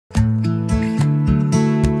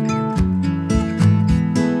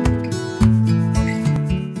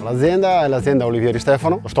L'azienda è l'azienda Olivieri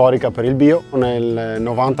Stefano, storica per il bio. Nel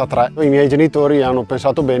 93 i miei genitori hanno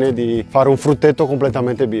pensato bene di fare un frutteto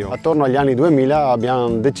completamente bio. Attorno agli anni 2000 abbiamo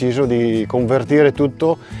deciso di convertire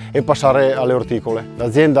tutto e passare alle orticole.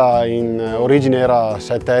 L'azienda in origine era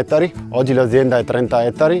 7 ettari, oggi l'azienda è 30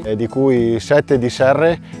 ettari, di cui 7 di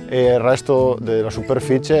serre e il resto della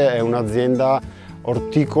superficie è un'azienda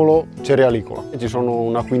orticolo cerealicolo. Ci sono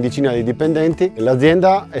una quindicina di dipendenti.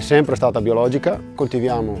 L'azienda è sempre stata biologica,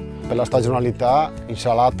 coltiviamo per la stagionalità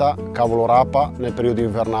insalata, cavolo rapa nel periodo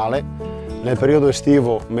invernale, nel periodo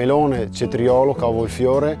estivo melone, cetriolo,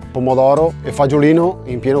 cavolfiore, pomodoro e fagiolino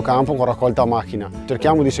in pieno campo con raccolta a macchina.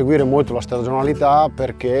 Cerchiamo di seguire molto la stagionalità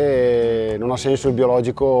perché non ha senso il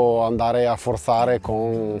biologico andare a forzare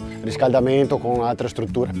con riscaldamento, con altre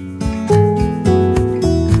strutture.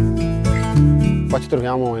 Qua ci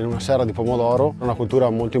troviamo in una serra di pomodoro, una cultura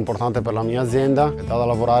molto importante per la mia azienda, è da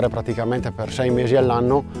lavorare praticamente per 6 mesi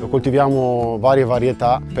all'anno. Coltiviamo varie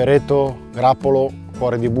varietà, peretto, grappolo,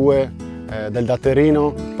 cuore di bue, del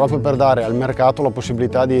datterino, proprio per dare al mercato la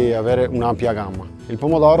possibilità di avere un'ampia gamma. Il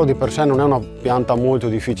pomodoro di per sé non è una pianta molto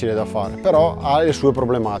difficile da fare, però ha le sue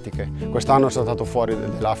problematiche. Quest'anno è saltato fuori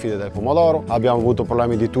dell'afide del pomodoro, abbiamo avuto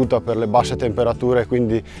problemi di tuta per le basse temperature,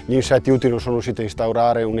 quindi gli insetti utili non sono riusciti a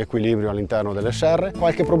instaurare un equilibrio all'interno delle serre.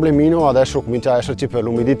 Qualche problemino adesso comincia a esserci per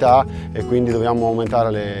l'umidità e quindi dobbiamo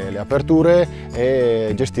aumentare le aperture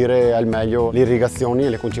e gestire al meglio le irrigazioni e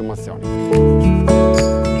le concimazioni.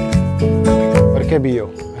 Perché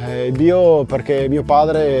bio? Bio perché mio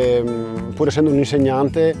padre, pur essendo un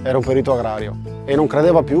insegnante, era un perito agrario e non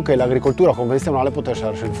credeva più che l'agricoltura convenzionale potesse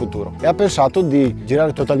essere il futuro e ha pensato di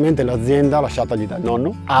girare totalmente l'azienda lasciatagli dal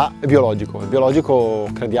nonno a biologico. Il biologico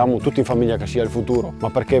crediamo tutti in famiglia che sia il futuro, ma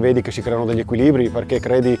perché vedi che si creano degli equilibri, perché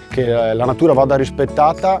credi che la natura vada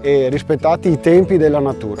rispettata e rispettati i tempi della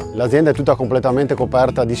natura. L'azienda è tutta completamente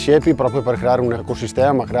coperta di siepi proprio per creare un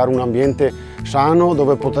ecosistema, creare un ambiente sano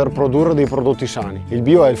dove poter produrre dei prodotti sani. Il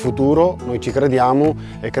bio è il futuro, noi ci crediamo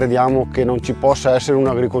e crediamo che non ci possa essere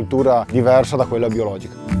un'agricoltura diversa da quella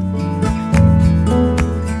biologica.